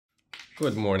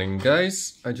Good morning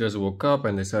guys, I just woke up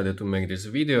and decided to make this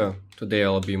video. Today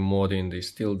I'll be modding the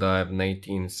Steeldive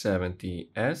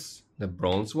 1970S, the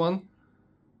bronze one.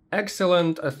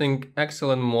 Excellent, I think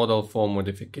excellent model for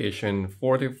modification,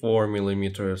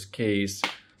 44mm case,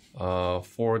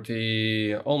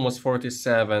 almost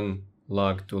 47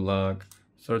 lug to lug,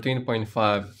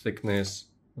 13.5 thickness,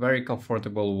 very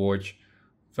comfortable watch,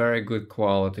 very good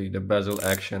quality, the bezel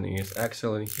action is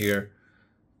excellent here.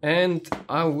 And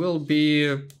I will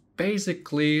be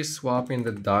basically swapping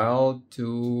the dial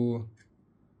to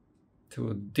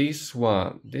this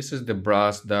one. This is the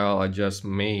brass dial I just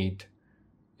made,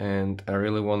 and I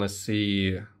really want to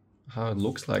see how it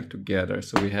looks like together.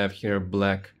 So we have here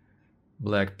black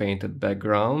painted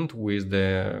background with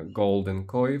the golden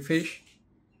koi fish.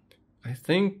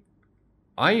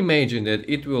 I imagine that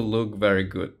it will look very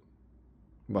good,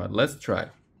 but let's try.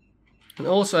 And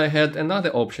also I had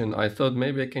another option. I thought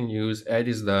maybe I can use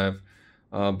Steeldive,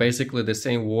 basically the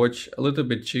same watch, a little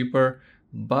bit cheaper,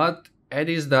 but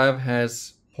Steeldive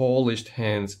has polished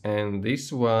hands and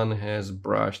this one has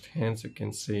brushed hands. You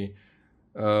can see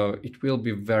it will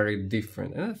be very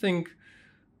different, and I think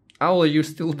I will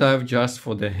use Steeldive just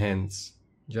for the hands,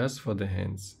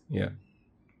 yeah.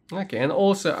 Okay, and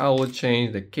also I will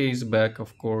change the case back,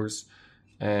 of course,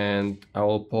 and I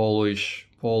will polish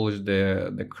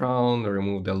the crown,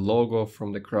 remove the logo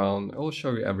from the crown. I will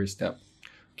show you every step.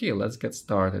 Okay, let's get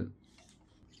started.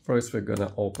 First we're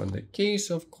gonna open the case,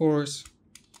 of course.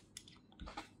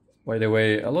 By the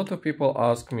way, a lot of people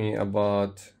ask me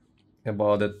about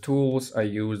the tools I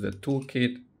use, the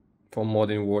toolkit for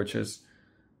modding watches,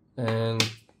 and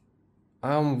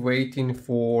I'm waiting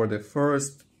for the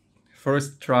first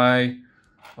try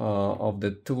of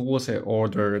the tools I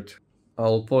ordered.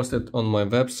 I'll post it on my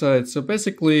website. So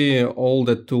basically all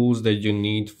the tools that you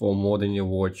need for modding your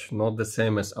watch, not the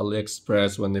same as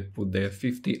AliExpress when they put their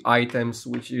 50 items,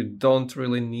 which you don't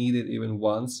really need it even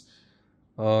once.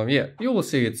 Yeah, you will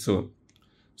see it soon.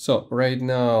 So right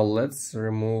now let's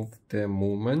remove the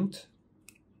movement.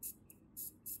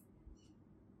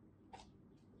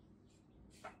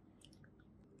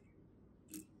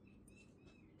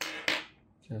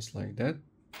 Just like that.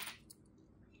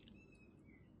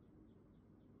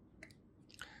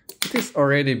 It is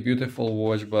already a beautiful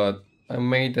watch, but I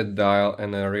made the dial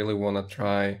and I really want to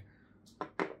try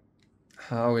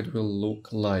how it will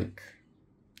look like.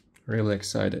 Really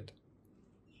excited.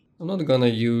 I'm not gonna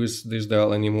use this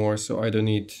dial anymore, so I don't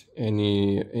need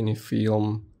any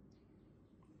film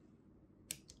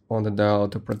on the dial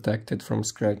to protect it from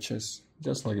scratches.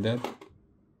 Just like that.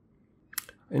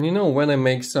 And you know, when I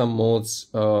make some mods,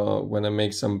 when I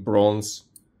make some bronze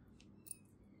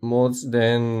mods,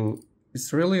 then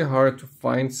it's really hard to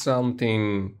find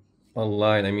something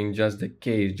online. I mean, just the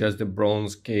case, just the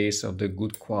bronze case of the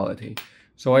good quality.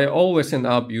 So I always end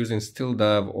up using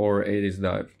Steeldive or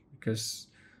Steeldive because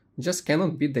you just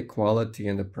cannot beat the quality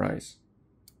and the price.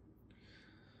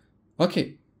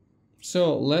 Okay,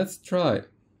 so let's try.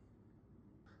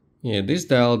 Yeah, this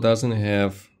dial doesn't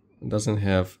have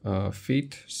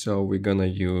feet, so we're gonna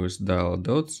use dial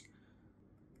dots.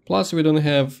 Plus, we don't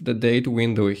have the date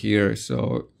window here,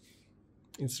 so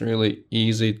it's really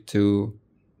easy to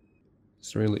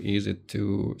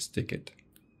stick it.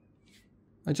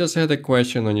 I just had a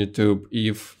question on YouTube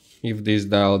if these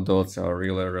dial dots are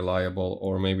really reliable,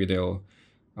 or maybe the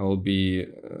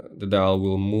dial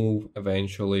will move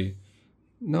eventually.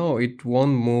 No, it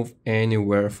won't move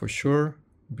anywhere for sure,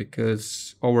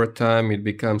 because over time it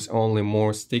becomes only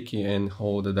more sticky and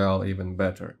hold the dial even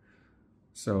better.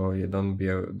 So you don't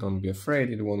be afraid,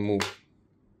 it won't move.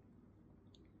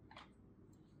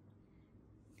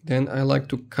 Then I like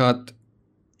to cut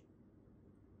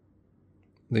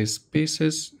these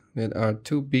pieces that are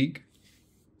too big.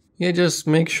 Yeah, just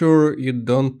make sure you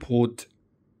don't put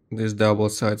this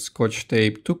double-sided scotch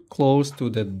tape too close to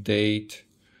the date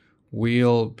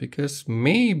wheel, because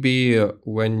maybe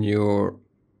when you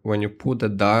put the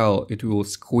dial, it will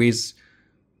squeeze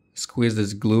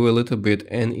this glue a little bit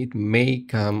and it may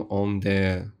come on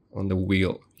the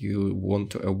wheel. You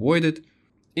want to avoid it.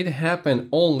 It happened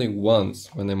only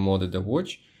once when I modded the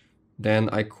watch. Then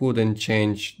I couldn't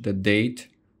change the date.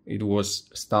 It was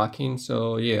stuck in,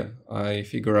 so yeah, I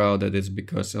figure out that it's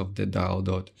because of the dial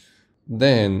dot.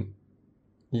 Then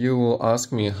you will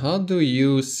ask me, how do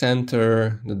you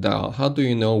center the dial? How do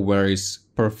you know where is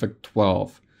perfect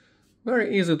 12?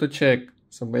 Very easy to check.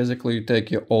 So basically you take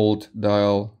your old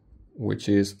dial, which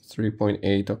is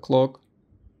 3.8 o'clock.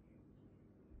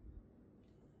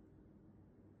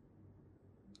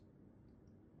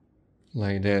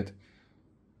 Like that.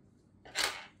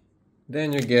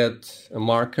 Then you get a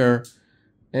marker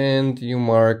and you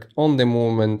mark on the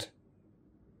moment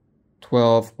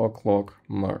 12 o'clock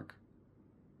mark.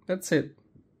 That's it.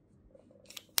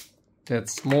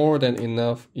 That's more than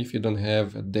enough if you don't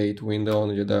have a date window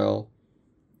on your dial.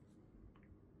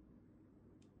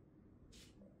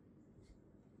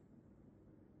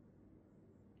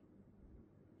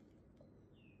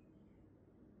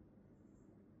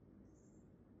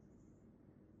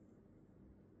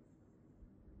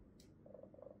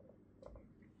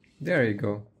 There you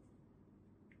go.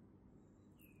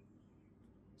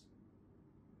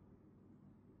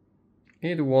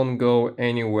 It won't go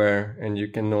anywhere, and you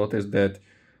can notice that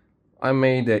I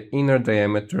made the inner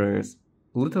diameters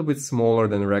a little bit smaller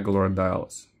than regular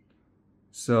dials.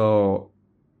 So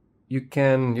you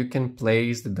can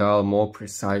place the dial more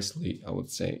precisely, I would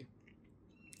say.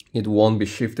 It won't be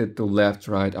shifted to left,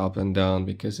 right, up and down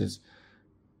because it's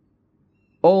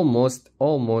almost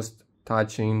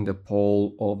touching the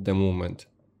pole of the movement.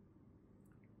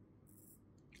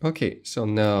 Okay, so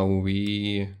now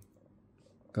we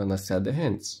gonna set the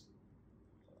hands.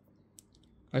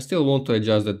 I still want to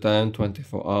adjust the time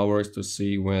 24 hours to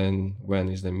see when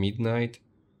is the midnight.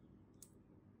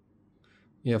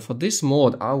 Yeah, for this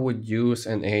mode I would use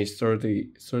an age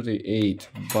 38,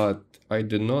 but I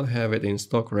do not have it in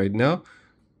stock right now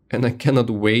and I cannot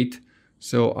wait,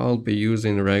 so I'll be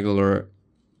using regular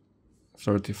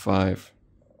 35.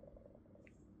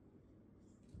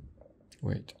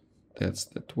 Wait, that's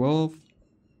the 12.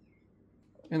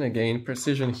 And again,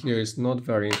 precision here is not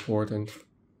very important.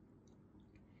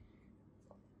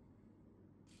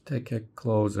 Take a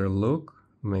closer look,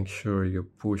 make sure you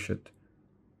push it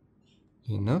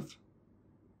enough.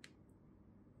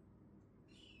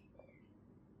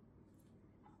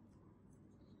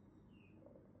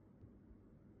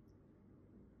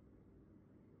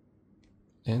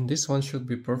 And this one should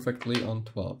be perfectly on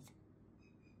 12.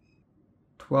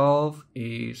 12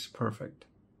 is perfect.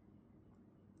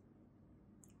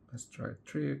 Let's try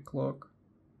 3 o'clock.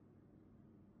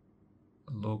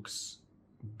 Looks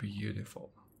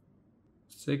beautiful.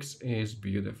 6 is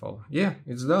beautiful. Yeah,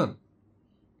 it's done.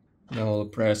 Now I'll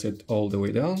press it all the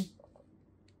way down.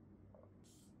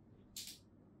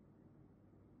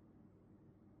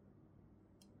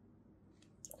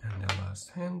 And the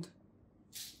last hand.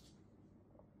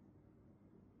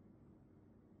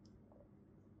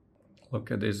 Look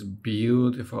at this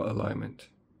beautiful alignment.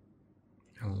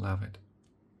 I love it.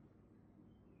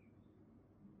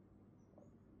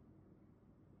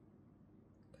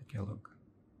 Take a look.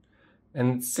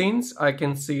 And since I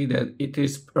can see that it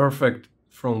is perfect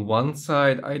from one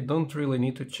side, I don't really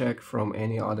need to check from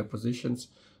any other positions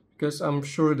because I'm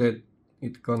sure that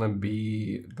it's gonna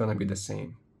be the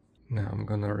same. Now I'm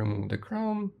gonna remove the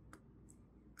crown.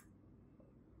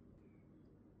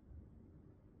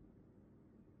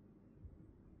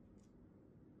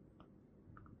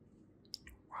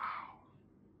 Wow.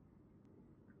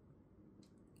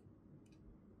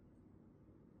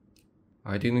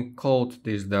 I didn't coat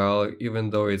this dial even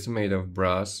though it's made of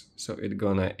brass, so it's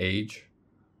gonna age.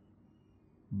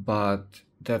 But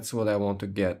that's what I want to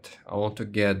get. I want to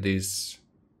get this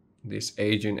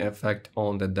aging effect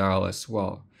on the dial as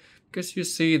well. Because you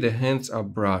see the hands are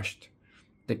brushed.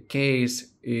 The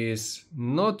case is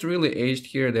not really aged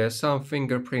here. There are some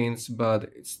fingerprints,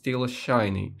 but it's still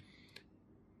shiny.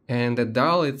 And the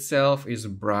dial itself is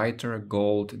brighter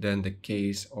gold than the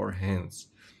case or hands.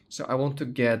 So I want to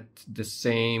get the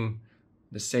same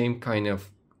kind of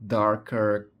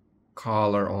darker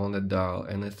color on the dial,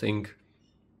 and I think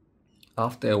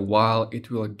after a while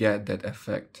it will get that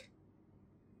effect.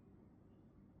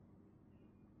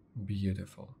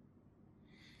 Beautiful.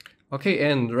 Okay,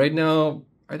 and right now,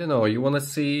 I don't know, you wanna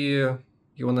see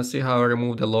how I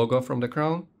remove the logo from the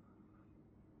crown?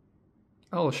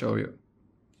 I'll show you.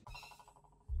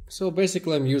 So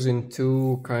basically I'm using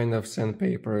two kind of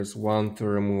sandpapers, one to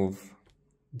remove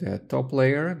the top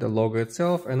layer, the logo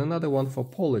itself, and another one for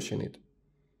polishing it.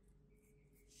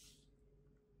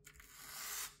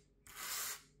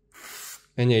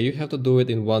 And yeah, you have to do it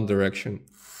in one direction.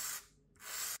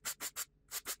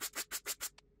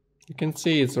 You can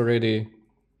see it's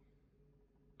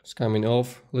coming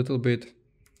off a little bit.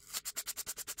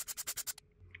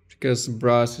 Because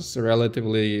brass is a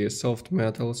relatively soft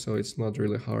metal, so it's not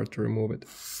really hard to remove it.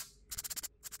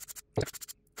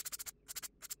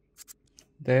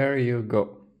 There you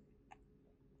go.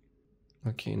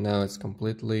 Okay, now it's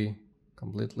completely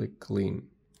clean.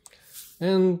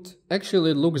 And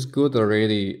actually it looks good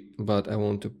already, but I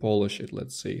want to polish it.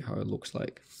 Let's see how it looks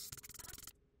like.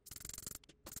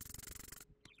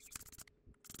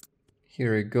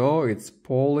 Here we go, it's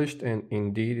polished and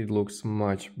indeed it looks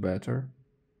much better.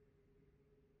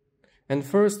 And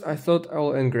first I thought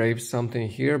I'll engrave something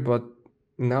here, but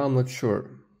now I'm not sure.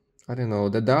 I don't know,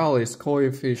 the dial is koi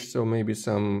fish, so maybe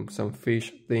some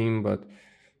fish theme, but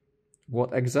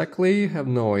what exactly, have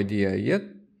no idea yet.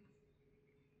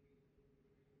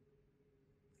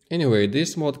 Anyway,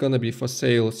 this mod gonna be for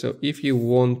sale, so if you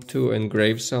want to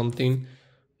engrave something,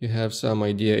 you have some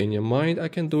idea in your mind, I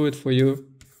can do it for you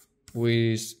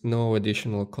with no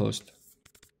additional cost.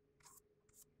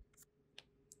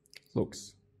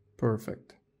 Looks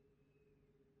perfect.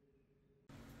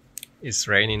 It's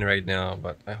raining right now,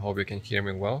 but I hope you can hear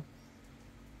me well.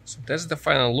 So that's the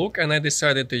final look, and I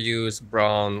decided to use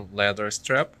brown leather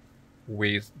strap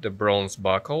with the bronze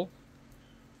buckle.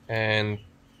 And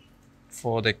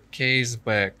for the case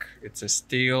back, it's a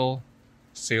steel,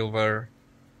 silver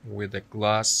with a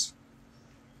glass,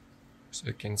 so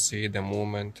you can see the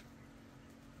movement.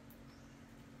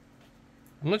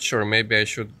 I'm not sure, maybe I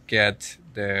should get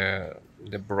the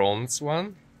bronze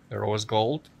one, the rose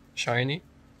gold, shiny.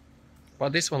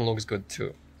 But this one looks good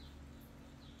too.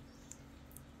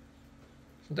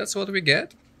 So that's what we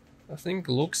get. I think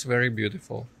looks very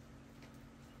beautiful.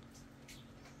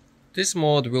 This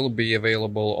mod will be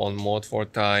available on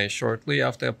Mod4Thai shortly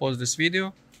after I post this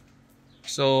video.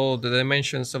 So the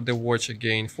dimensions of the watch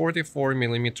again,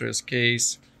 44mm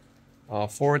case,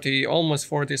 40, almost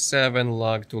 47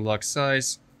 lug to lug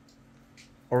size.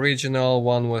 Original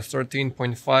one was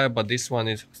 13.5, but this one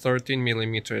is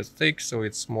 13mm thick, so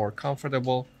it's more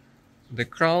comfortable. The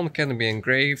crown can be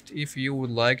engraved if you would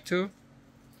like to.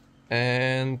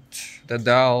 And the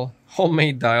dial,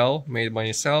 homemade dial made by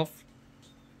myself.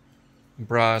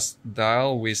 Brass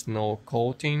dial with no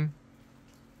coating.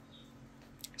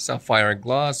 Sapphire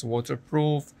glass,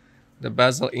 waterproof. The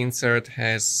bezel insert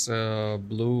has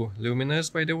blue luminous,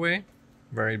 by the way.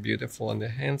 Very beautiful, and the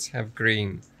hands have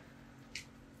green.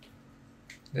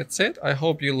 That's it. I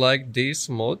hope you liked this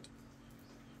mod.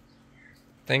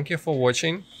 Thank you for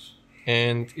watching.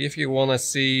 And if you wanna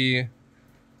see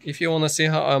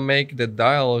how I make the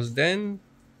dials, then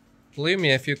leave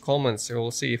me a few comments.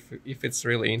 We'll see if it's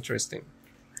really interesting.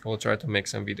 I'll try to make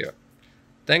some video.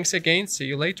 Thanks again. See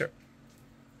you later.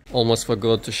 Almost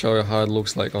forgot to show you how it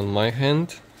looks like on my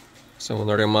hand. So I want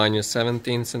to remind you,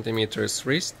 17 centimeters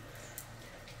wrist.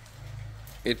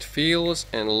 It feels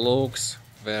and looks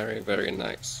very, very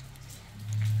nice.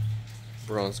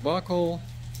 Bronze buckle.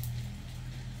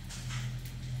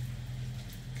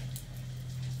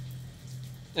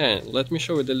 And let me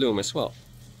show you the lume as well.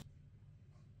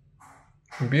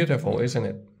 Beautiful, isn't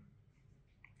it?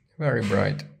 Very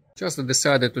bright. Just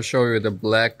decided to show you the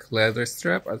black leather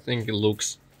strap. I think it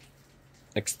looks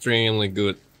extremely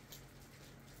good.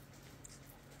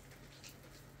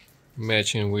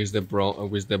 Matching with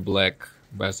the black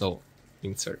bezel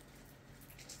insert.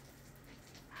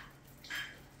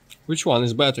 Which one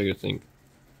is better, you think?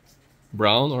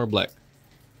 Brown or black?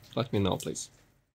 Let me know, please.